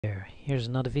Here's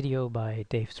another video by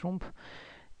Dave Tromp,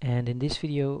 and in this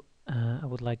video I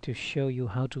would like to show you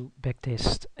how to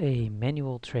backtest a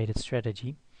manual traded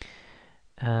strategy.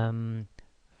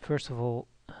 First of all,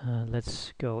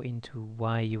 let's go into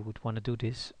why you would want to do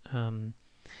this.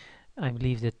 I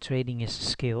believe that trading is a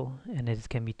skill and that it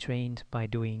can be trained by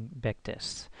doing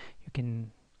backtests. You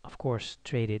can, of course,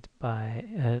 train it by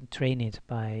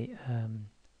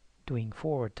doing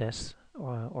forward tests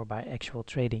or by actual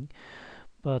trading.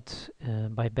 But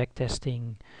by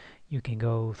backtesting, you can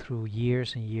go through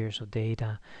years and years of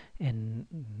data and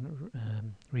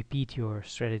repeat your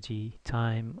strategy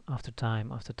time after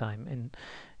time after time. And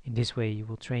in this way, you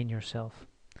will train yourself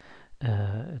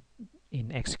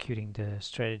in executing the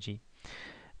strategy.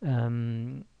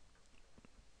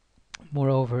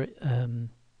 Moreover,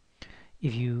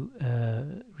 if you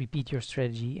repeat your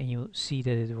strategy and you see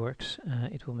that it works,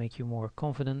 it will make you more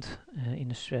confident in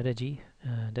the strategy.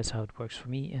 That's how it works for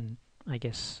me, and I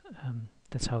guess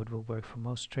that's how it will work for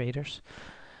most traders.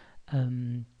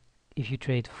 If you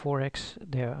trade Forex,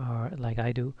 there are, like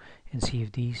I do, and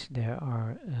CFDs, there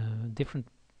are different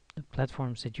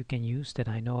platforms that you can use that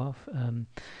I know of.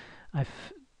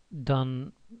 I've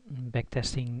done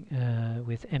backtesting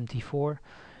with MT4.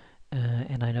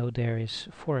 And I know there is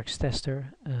Forex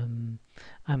Tester.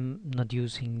 I'm not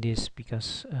using this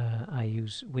because I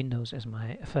use Windows as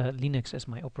my Linux as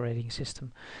my operating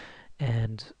system,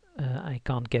 and I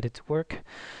can't get it to work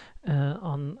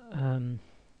on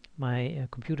my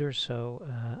computer. So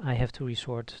I have to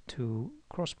resort to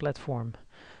cross-platform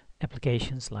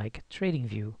applications like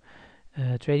TradingView.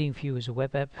 TradingView is a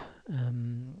web app,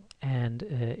 and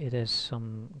it has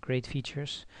some great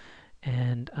features.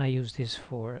 And I use this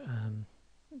for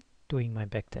doing my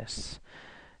backtests.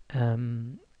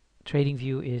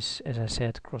 TradingView is, as I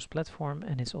said, cross-platform,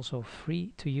 and it's also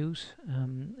free to use.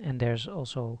 And there's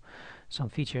also some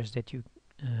features that you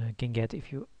can get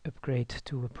if you upgrade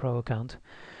to a pro account.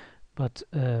 But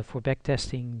for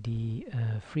backtesting, the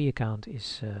free account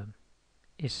is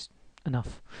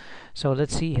enough. So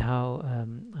let's see how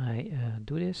I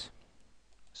do this.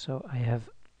 So I have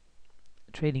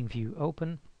TradingView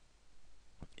open.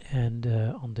 And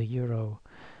on the euro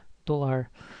dollar,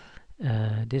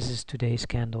 this is today's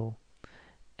candle,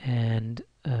 and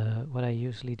what I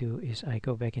usually do is I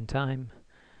go back in time.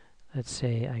 Let's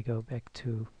say I go back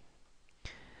to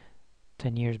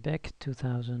 10 years back,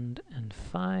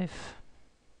 2005.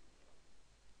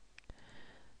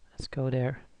 Let's go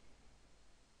there.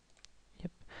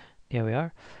 Yep, there we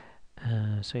are.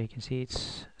 So you can see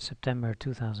it's September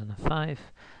 2005,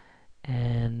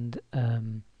 and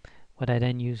what I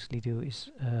then usually do is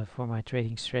for my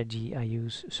trading strategy I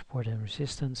use support and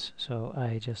resistance. So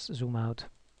I just zoom out,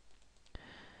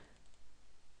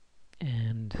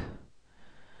 and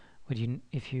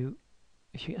if you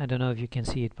I don't know if you can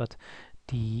see it, but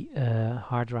the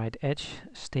hard right edge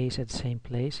stays at the same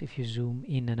place if you zoom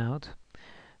in and out.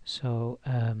 So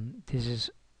this is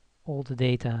all the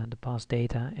data, the past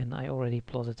data, and I already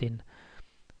plotted in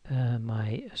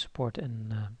my support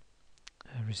and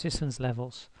resistance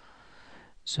levels.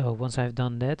 So once I've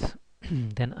done that,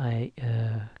 then I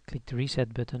click the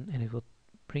reset button, and it will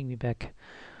bring me back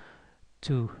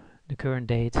to the current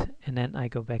date, and then I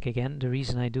go back again. The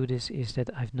reason I do this is that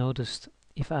I've noticed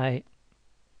if I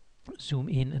zoom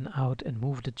in and out and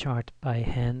move the chart by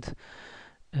hand,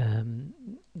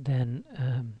 then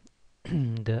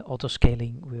the auto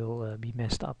scaling will be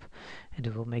messed up, and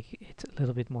it will make it a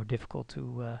little bit more difficult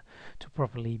to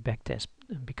properly backtest,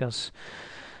 because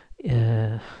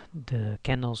the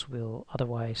candles will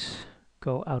otherwise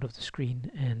go out of the screen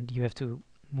and you have to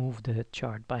move the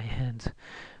chart by hand,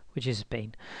 which is a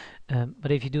pain.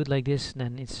 But if you do it like this,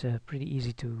 then it's pretty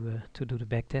easy to do the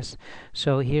backtest.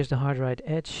 So here's the hard right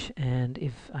edge, and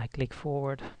if I click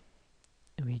forward,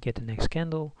 we get the next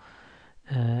candle,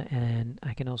 and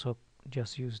I can also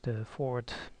just use the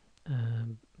forward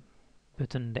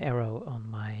button, the arrow on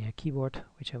my keyboard,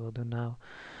 which I will do now.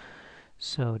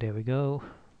 So there we go.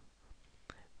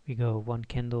 We go one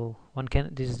candle.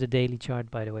 This is the daily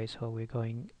chart, by the way, so we're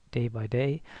going day by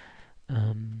day.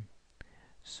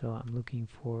 So I'm looking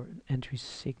for an entry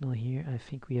signal here. I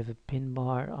think we have a pin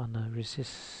bar on a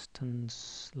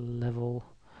resistance level,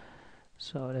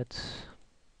 so that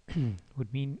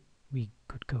would mean we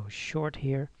could go short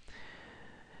here.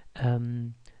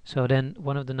 So then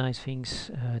one of the nice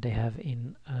things they have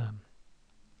in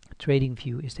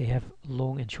TradingView is they have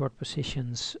long and short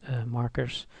positions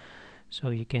markers. So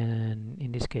you can,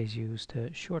 in this case, use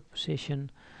the short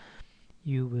position.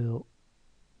 I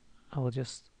will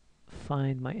just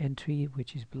find my entry,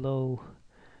 which is below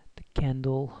the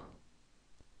candle,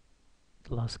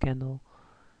 the last candle.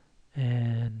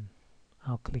 and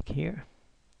I'll click here.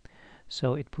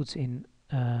 So it puts in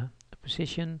a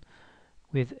position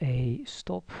with a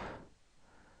stop,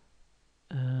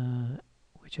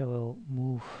 which I will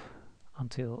move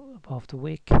until above the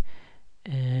wick,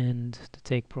 and the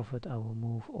take profit I will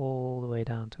move all the way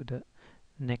down to the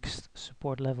next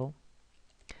support level.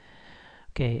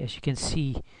 Okay, as you can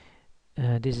see,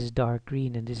 this is dark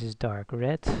green and this is dark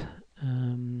red.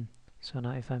 So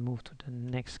now if I move to the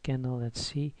next candle, let's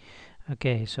see.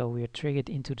 Okay, so we are triggered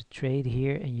into the trade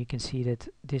here, and you can see that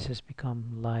this has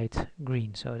become light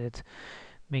green, so that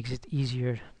makes it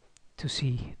easier to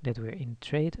see that we're in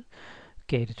trade.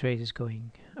 Okay, the trade is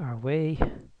going our way,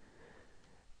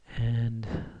 and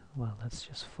well, let's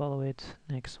just follow it.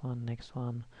 Next one, next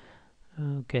one.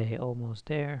 Okay, almost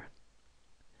there.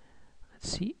 Let's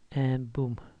see, and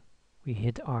boom, we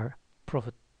hit our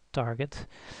profit target,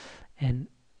 and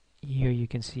here you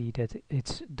can see that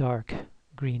it's dark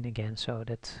green again, so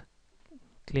that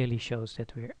clearly shows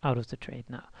that we're out of the trade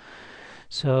now.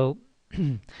 So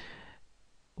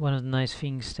one of the nice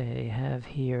things they have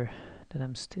here that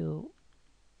I'm still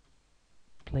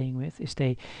playing with is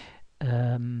they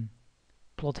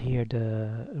plot here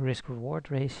the risk reward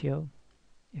ratio.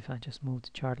 If I just move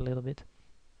the chart a little bit,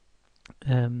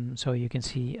 so you can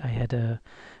see I had a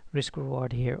risk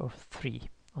reward here of 3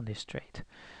 on this trade,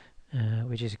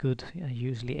 which is good. I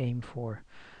usually aim for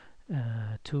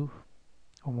 2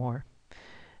 or more.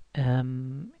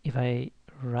 If I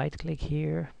right click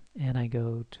here and I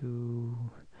go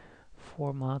to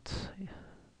format,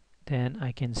 then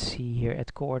I can see here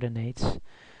at coordinates,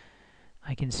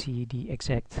 I can see the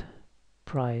exact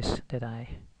price that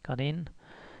I got in.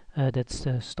 That's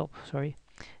the stop, sorry.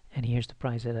 And here's the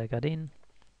price that I got in,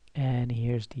 and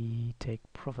here's the take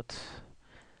profit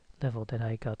level that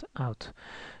I got out.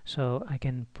 So I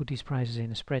can put these prices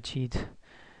in a spreadsheet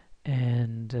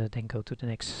and then go to the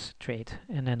next trade,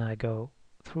 and then I go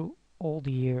through all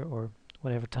the year or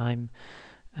whatever time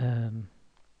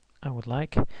I would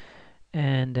like,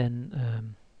 and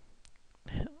then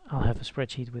I'll have a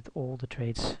spreadsheet with all the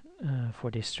trades for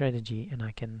this strategy, and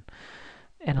I can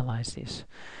analyze this.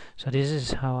 So this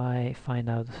is how I find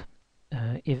out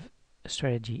if a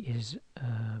strategy is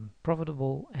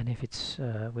profitable and if it's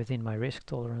within my risk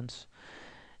tolerance,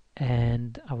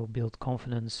 and I will build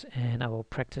confidence and I will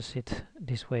practice it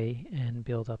this way and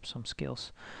build up some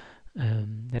skills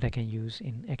that I can use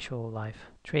in actual live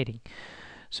trading.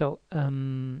 So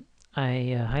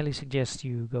I highly suggest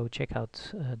you go check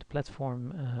out the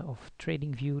platform of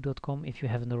TradingView.com if you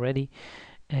haven't already,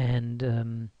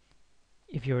 and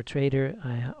if you're a trader,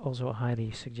 I also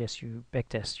highly suggest you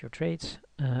backtest your trades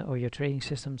or your trading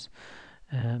systems.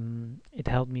 It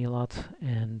helped me a lot,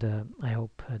 and I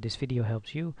hope this video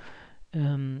helps you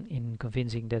in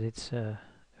convincing that it's a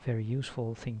very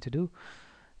useful thing to do.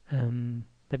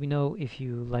 Let me know if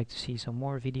you like to see some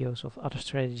more videos of other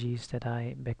strategies that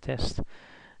I backtest,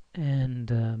 and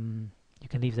you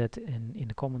can leave that in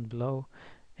the comment below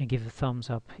and give a thumbs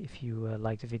up if you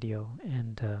like the video.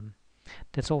 And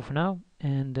that's all for now,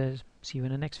 and see you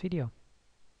in the next video.